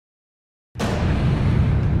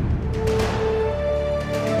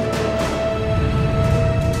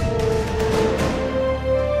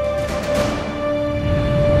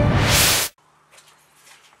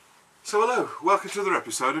welcome to another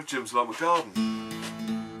episode of Jim's Allotment Garden.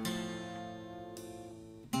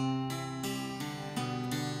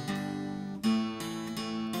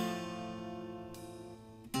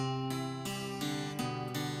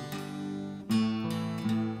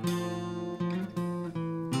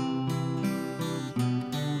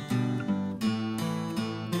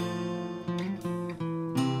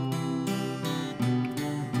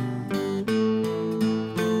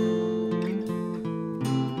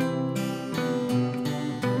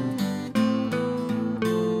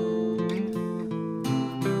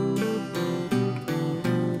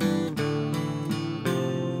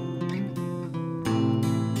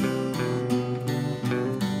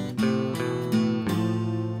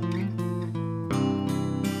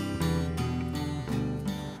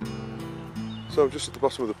 So I'm just at the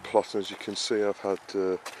bottom of the plot, and as you can see I've had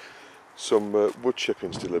some wood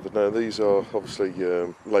chippings delivered. Now these are obviously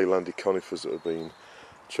leylandii conifers that have been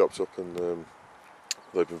chopped up, and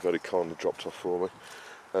they've been very kindly dropped off for me.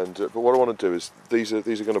 And but what I want to do is these are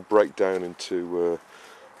going to break down into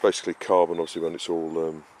basically carbon, obviously when it's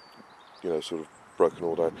all you know, sort of broken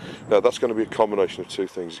all down. Now that's going to be a combination of two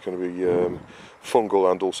things. It's going to be fungal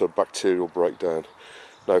and also bacterial breakdown.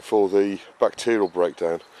 Now for the bacterial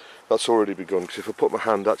breakdown, that's already begun, because if I put my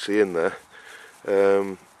hand actually in there,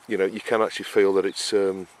 you know, you can actually feel that it's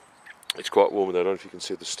quite warm in there. I don't know if you can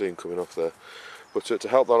see the steam coming off there. But to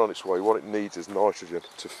help that on its way, what it needs is nitrogen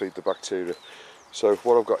to feed the bacteria. So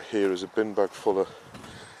what I've got here is a bin bag full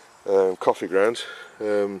of coffee grounds,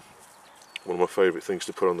 one of my favourite things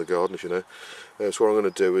to put on the garden, as you know. So what I'm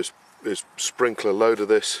going to do is sprinkle a load of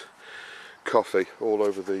this coffee all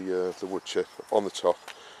over the wood chip on the top.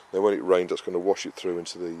 Then when it rains, that's going to wash it through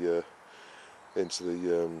into the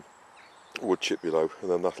wood chip below,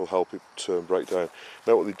 and then that'll help it break down.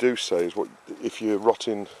 Now, what they do say is, if you're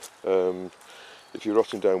rotting down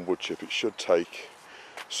wood chip, it should take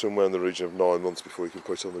somewhere in the region of 9 months before you can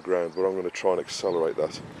put it on the ground. But I'm going to try and accelerate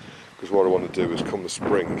that, because what I want to do is, come the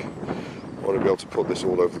spring, I want to be able to put this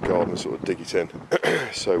all over the garden and sort of dig it in.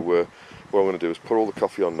 So what I'm going to do is put all the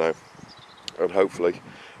coffee on now, and hopefully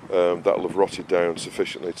that'll have rotted down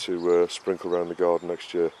sufficiently to sprinkle around the garden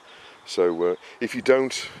next year. So if you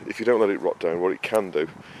don't let it rot down, what it can do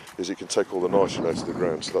is it can take all the nitrogen out of the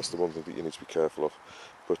ground. So that's the one thing that you need to be careful of.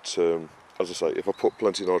 But as I say, if I put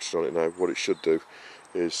plenty of nitrogen on it now, what it should do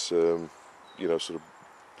is you know, sort of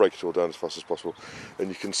break it all down as fast as possible. And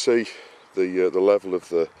you can see the level of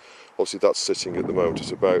the, obviously that's sitting at the moment,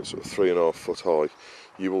 it's about sort of 3.5 foot high.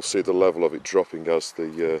 You will see the level of it dropping as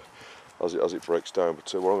it breaks down.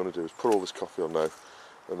 But what I'm going to do is put all this coffee on now,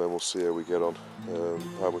 and then we'll see how we get on,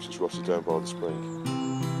 how much it's rotted down by the spring.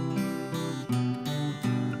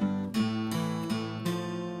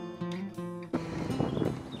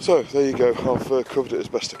 So there you go, I've covered it as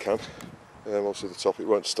best I can. Obviously the top, it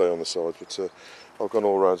won't stay on the side, but I've gone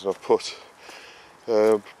all around, and I've put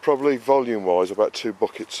probably volume wise about 2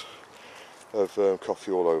 buckets of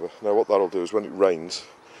coffee all over. Now what that'll do is, when it rains,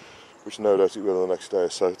 which no doubt it will the next day or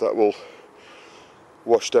so, that will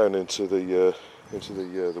wash down into the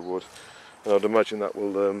wood, and I'd imagine that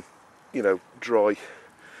will you know,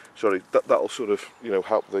 that'll sort of, you know,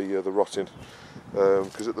 help the rotting,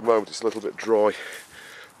 because at the moment it's a little bit dry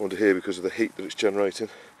under here because of the heat that it's generating.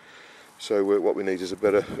 So what we need is a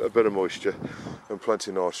bit of moisture and plenty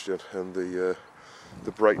of nitrogen, and the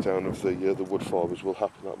breakdown of the wood fibres will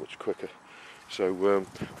happen that much quicker. So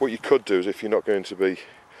what you could do is, if you're not going to be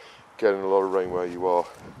getting a lot of rain where you are,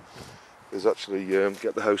 is actually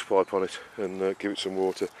get the hose pipe on it and give it some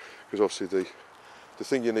water, because obviously the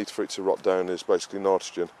thing you need for it to rot down is basically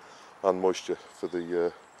nitrogen and moisture for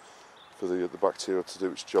the bacteria to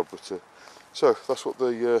do its job. But so that's what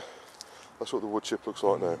the wood chip looks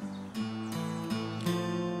like now.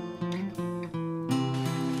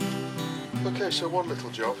 Okay, so one little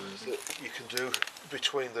job that you can do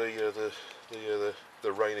between the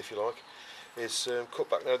rain, if you like, is cut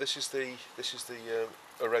back. Now this is the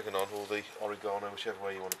oregano, or the oregano, whichever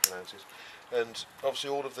way you want to pronounce it. And obviously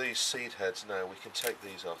all of these seed heads now, we can take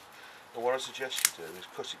these off. And what I suggest you do is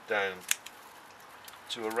cut it down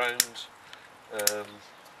to around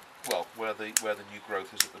well, where the new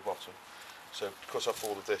growth is at the bottom. So cut off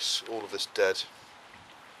all of this dead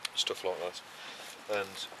stuff like that,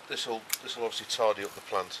 and this will obviously tidy up the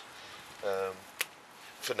plant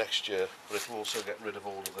for next year, but it will also get rid of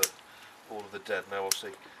all of the dead. Now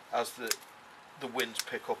obviously, as the winds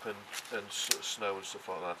pick up and sort of snow and stuff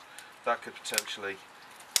like that, that could potentially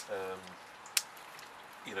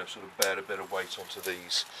you know, sort of bear a bit of weight onto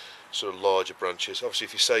these sort of larger branches. Obviously,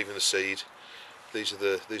 if you're saving the seed, these are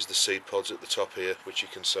the seed pods at the top here, which you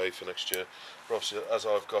can save for next year. But obviously, as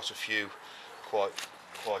I've got a few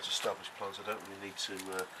quite established plants. I don't really need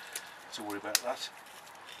to worry about that.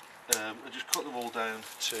 And just cut them all down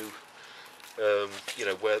to you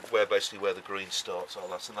know, where basically where the green starts, and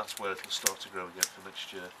that's where it'll start to grow again for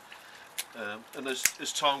next year. And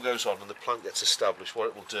as time goes on and the plant gets established, what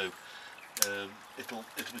it will do, it'll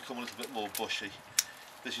become a little bit more bushy.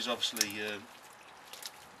 This is obviously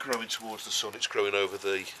growing towards the sun. It's growing over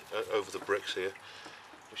the bricks here,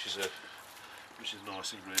 which is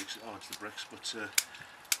nice and really, 'cause it hides the bricks. But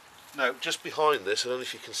now, just behind this, I don't know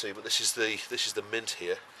if you can see, but this is the mint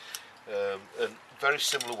here. And very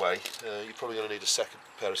similar way, you're probably going to need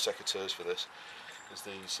a pair of secateurs for this, because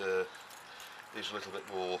these are a little bit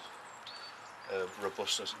more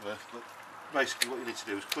robust, as it were. But basically what you need to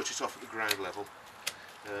do is cut it off at the ground level,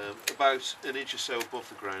 about an inch or so above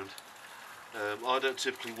the ground. I don't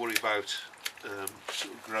typically worry about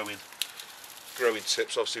sort of growing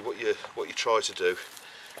tips. Obviously what you try to do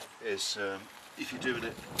is, if you're doing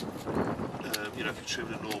it, you know, if you're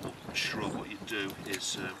trimming a normal shrub, what you do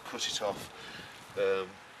is cut it off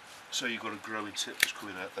so you've got a growing tip that's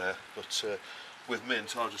coming out there. But with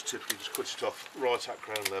mint, I'll just typically just cut it off right at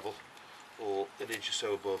ground level, or an inch or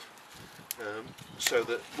so above, so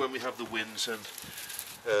that when we have the winds and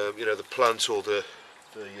you know, the plant or the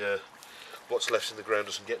what's left in the ground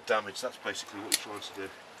doesn't get damaged. That's basically what you're trying to do.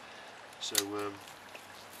 So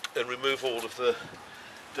and remove all of the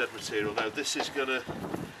dead material. Now this is going to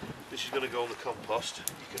go on the compost.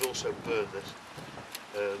 You can also burn this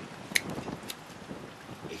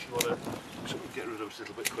if you want to sort of get rid of it a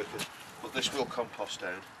little bit quicker. But this will compost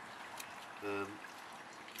down.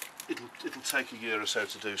 It'll take a year or so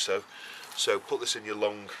to do so. So put this in your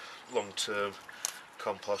long-term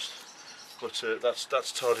compost. But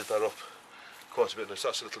that's tidied that up quite a bit. So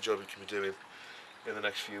that's a little job you can be doing in the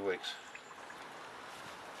next few weeks.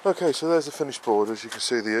 Okay, so there's the finished board. As you can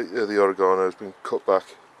see, the oregano has been cut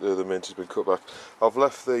back. The mint has been cut back. I've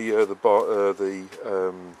left the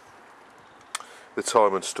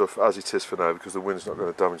thyme and stuff as it is for now, because the wind's not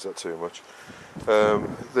going to damage that too much.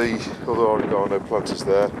 The other oregano plant is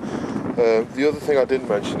there. The other thing I didn't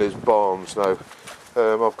mention is balms. Now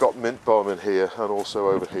I've got mint balm in here and also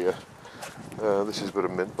over here. This is a bit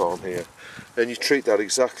of mint balm here, and you treat that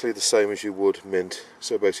exactly the same as you would mint.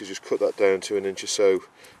 So basically just cut that down to an inch or so,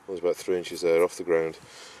 well, there's about 3 inches there off the ground,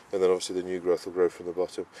 and then obviously the new growth will grow from the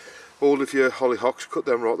bottom. All of your hollyhocks, cut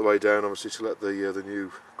them right the way down, obviously, to let the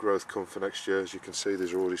new growth come for next year. As you can see,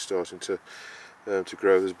 these are already starting to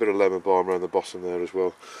grow. There's a bit of lemon balm around the bottom there as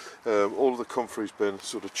well. All of the comfrey's been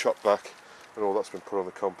sort of chopped back, and all that's been put on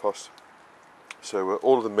the compost. So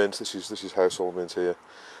all of the mint, this is household mint here,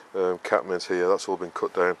 cat mint here, that's all been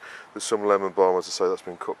cut down. There's some lemon balm, as I say, that's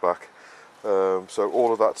been cut back. So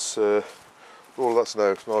all of that's now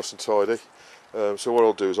nice and tidy. So what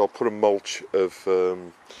I'll do is I'll put a mulch of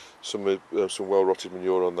some well rotted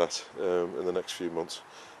manure on that in the next few months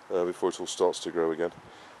before it all starts to grow again,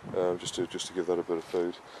 just to give that a bit of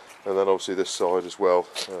food. And then obviously this side as well,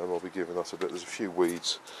 I'll be giving that a bit. There's a few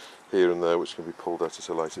weeds here and there which can be pulled out at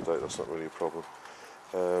a later date. That's not really a problem.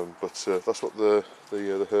 But that's what the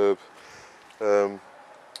herb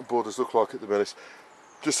borders look like at the minute.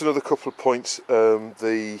 Just another couple of points.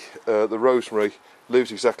 The rosemary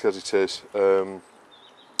leaves exactly as it is.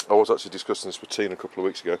 I was actually discussing this with Tina a couple of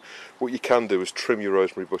weeks ago. What you can do is trim your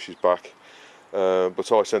rosemary bushes back,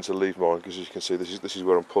 but I tend to leave mine, because as you can see, this is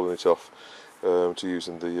where I'm pulling it off to use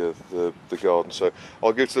in the garden. So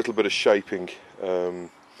I'll give it a little bit of shaping,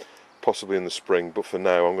 possibly in the spring, but for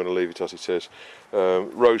now I'm going to leave it as it is.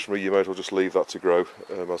 Rosemary, you may as well just leave that to grow,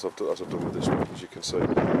 as I've done with this one, as you can see.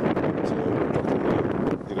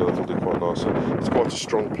 You know, that'll do quite nicely. It's quite a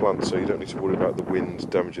strong plant, so you don't need to worry about the wind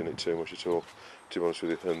damaging it too much at all, to be honest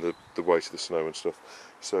with you, and the weight of the snow and stuff.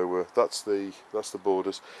 So that's the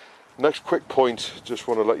borders. Next quick point, just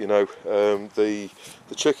want to let you know, the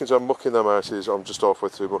chickens, I'm mucking them out. I'm just halfway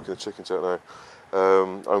through mucking the chickens out now.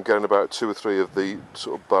 I'm getting about 2 or 3 of the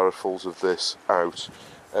sort of barrelfuls of this out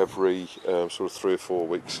every sort of 3 or 4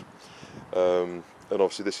 weeks. And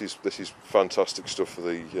obviously this is fantastic stuff for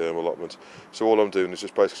the allotment. So all I'm doing is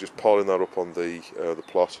just basically just piling that up on the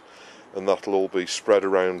plot, and that'll all be spread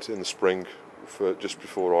around in the spring for just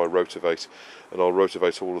before I rotivate, and I'll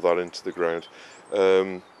rotivate all of that into the ground.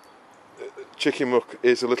 Chicken muck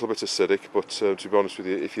is a little bit acidic, but to be honest with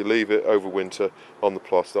you, if you leave it over winter on the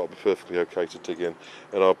plot, that'll be perfectly okay to dig in.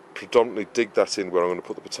 And I'll predominantly dig that in where I'm going to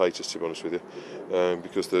put the potatoes, to be honest with you,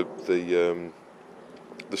 because the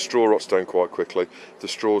straw rots down quite quickly. The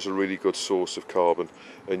straw's a really good source of carbon,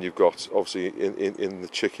 and you've got, obviously, in the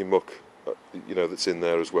chicken muck you know, that's in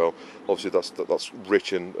there as well. Obviously that's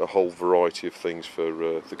rich in a whole variety of things for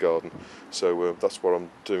the garden. So that's what I'm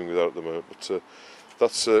doing with that at the moment. But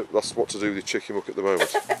that's what to do with the chicken muck at the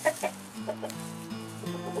moment.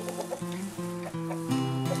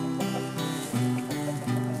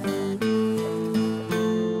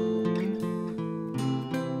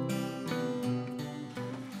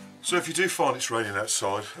 So if you do find it's raining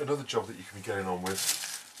outside, another job that you can be getting on with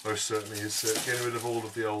most certainly is getting rid of all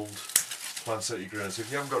of the old plants out of your ground. So if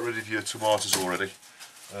you haven't got rid of your tomatoes already,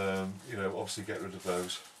 you know, obviously get rid of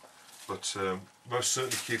those. But most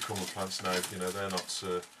certainly cucumber plants now, you know, they're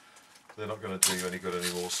not going to do you any good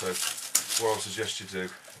anymore. So what I would suggest you do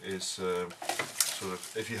is sort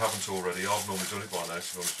of, if you haven't already, I've normally done it by now,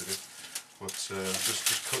 to be honest with you, but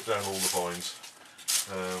just cut down all the vines.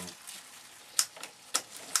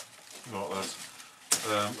 Like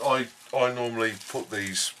that. I normally put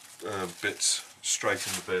these bits straight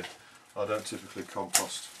in the bin. I don't typically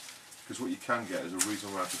compost, because what you can get is a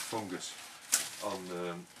reasonable amount of fungus on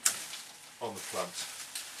the plant.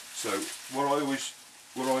 So what I always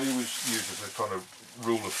use as a kind of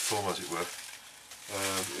rule of thumb, as it were,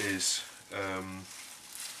 is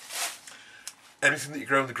anything that you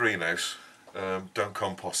grow in the greenhouse, don't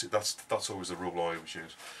compost it. That's always the rule I always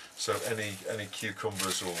use. So any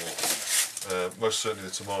cucumbers or most certainly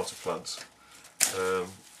the tomato plants,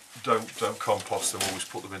 don't compost them. Always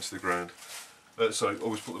put them into the ground. Sorry,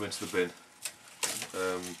 always put them into the bin,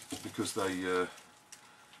 because they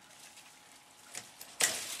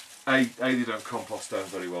they don't compost down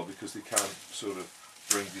very well, because they can sort of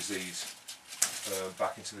bring disease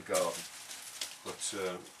back into the garden. But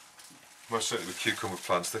most certainly with cucumber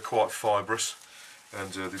plants, they're quite fibrous,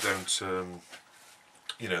 and they don't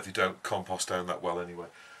you know, they don't compost down that well anyway.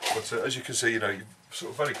 But as you can see, you know, you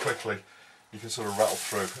sort of very quickly you can sort of rattle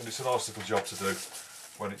through, and it's a nice little job to do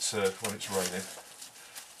when it's raining.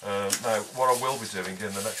 Now, what I will be doing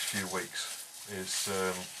in the next few weeks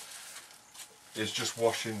is just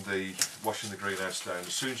washing the greenhouse down.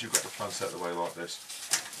 As soon as you've got the plants out of the way like this,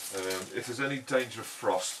 if there's any danger of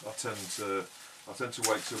frost, I tend to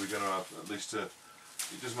wait till we're going to have at least it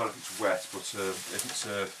doesn't matter if it's wet, but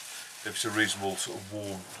if it's a reasonable sort of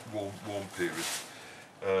warm period,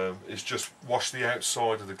 is just wash the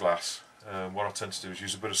outside of the glass. What I tend to do is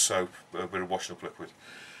use a bit of soap, a bit of washing up liquid,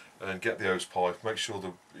 and get the hose pipe, make sure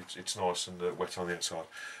that it's nice and wet on the outside,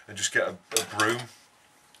 and just get a broom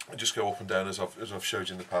and just go up and down as I've showed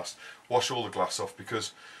you in the past. Wash all the glass off,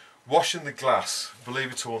 because washing the glass,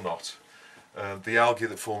 believe it or not, the algae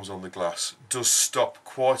that forms on the glass does stop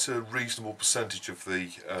quite a reasonable percentage of the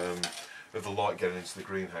light getting into the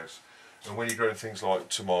greenhouse. And when you're growing things like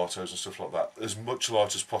tomatoes and stuff like that, as much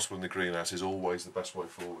light as possible in the greenhouse is always the best way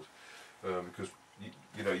forward, because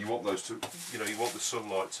you know, you want those to, you know, you want the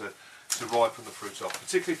sunlight to ripen the fruit off,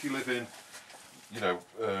 particularly if you live in, you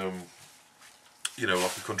know,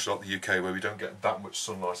 like a country like the UK where we don't get that much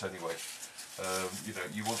sunlight anyway. You know,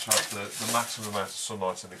 you want to have the maximum amount of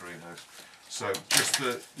sunlight in the greenhouse. So just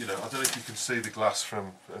you know, I don't know if you can see the glass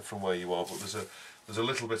from where you are, but there's a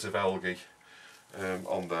little bit of algae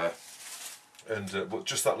on there, and but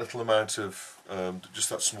just that little amount of just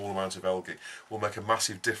that small amount of algae will make a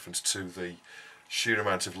massive difference to the sheer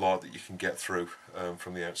amount of light that you can get through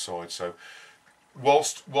from the outside. So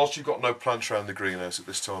whilst you've got no plants around the greenhouse at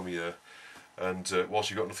this time of year, and whilst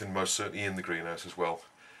you've got nothing most certainly in the greenhouse as well,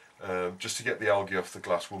 just to get the algae off the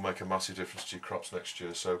glass will make a massive difference to your crops next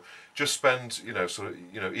year. So just spend, you know, sort of,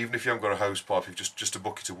 you know, even if you haven't got a hose pipe, if just a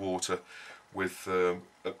bucket of water with a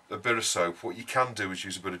bit of soap. What you can do is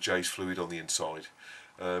use a bit of J's fluid on the inside.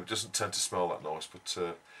 It doesn't tend to smell that nice, but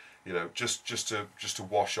you know, just to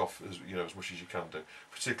wash off as much as you can do,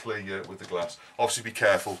 particularly with the glass. Obviously, be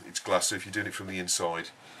careful; it's glass, so if you're doing it from the inside,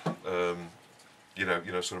 you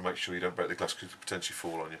know, sort of make sure you don't break the glass because it could potentially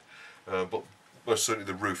fall on you. But most certainly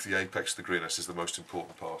the roof, the apex of the greenhouse, is the most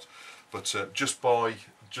important part. But just by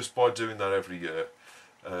doing that every year,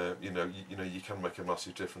 you know, you can make a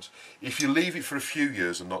massive difference. If you leave it for a few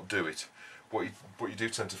years and not do it, what you do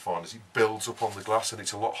tend to find is it builds up on the glass, and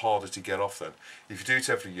it's a lot harder to get off then. If you do it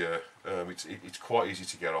every year, it's quite easy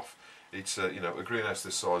to get off. It's you know, a greenhouse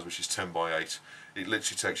this size, which is 10 by 8, it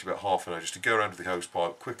literally takes you about half an hour just to go around with the hose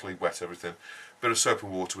pipe, quickly wet everything, bit of soap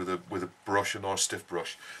and water with a brush, a nice stiff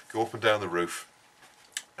brush, go up and down the roof,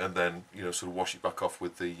 and then, you know, sort of wash it back off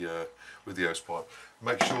with the hose pipe.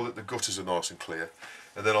 Make sure that the gutters are nice and clear,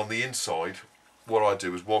 and then on the inside, what I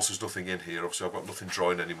do is, whilst there's nothing in here, obviously I've got nothing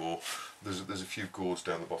drying anymore. There's a few gourds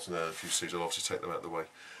down the bottom there, and a few seeds. I'll obviously take them out of the way.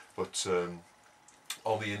 But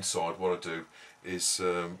on the inside, what I do is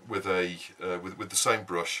with the same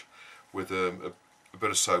brush, with a a bit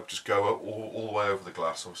of soap, just go all the way over the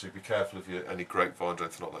glass. Obviously be careful of any grapevines or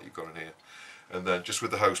anything like that you've got in here. And then just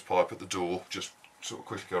with the hose pipe at the door, just sort of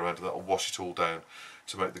quickly go around to that and wash it all down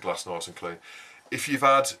to make the glass nice and clean. If you've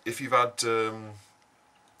had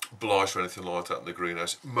blight or anything like that in the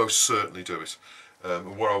greenhouse, most certainly do it.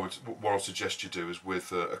 And what I would suggest you do is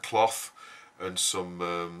with a cloth and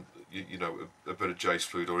some you know, a bit of Jace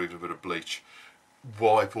fluid or even a bit of bleach,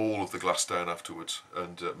 wipe all of the glass down afterwards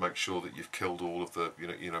and make sure that you've killed all of the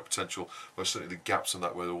you know potential, most certainly the gaps in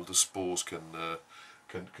that where all the spores can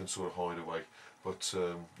sort of hide away. But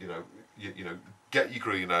you know, get your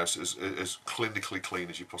greenhouse as clinically clean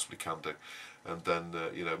as you possibly can do, and then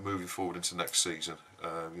you know, moving forward into next season,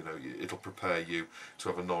 you know, it'll prepare you to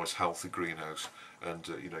have a nice healthy greenhouse, and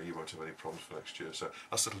you know, you won't have any problems for next year. So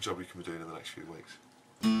that's a little job you can be doing in the next few weeks.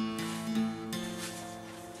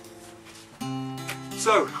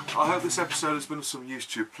 So, I hope this episode has been of some use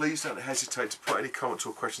to you. Please don't hesitate to put any comments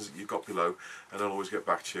or questions that you've got below, and I'll always get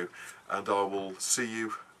back to you. And I will see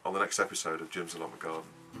you on the next episode of Jim's Allotment Garden.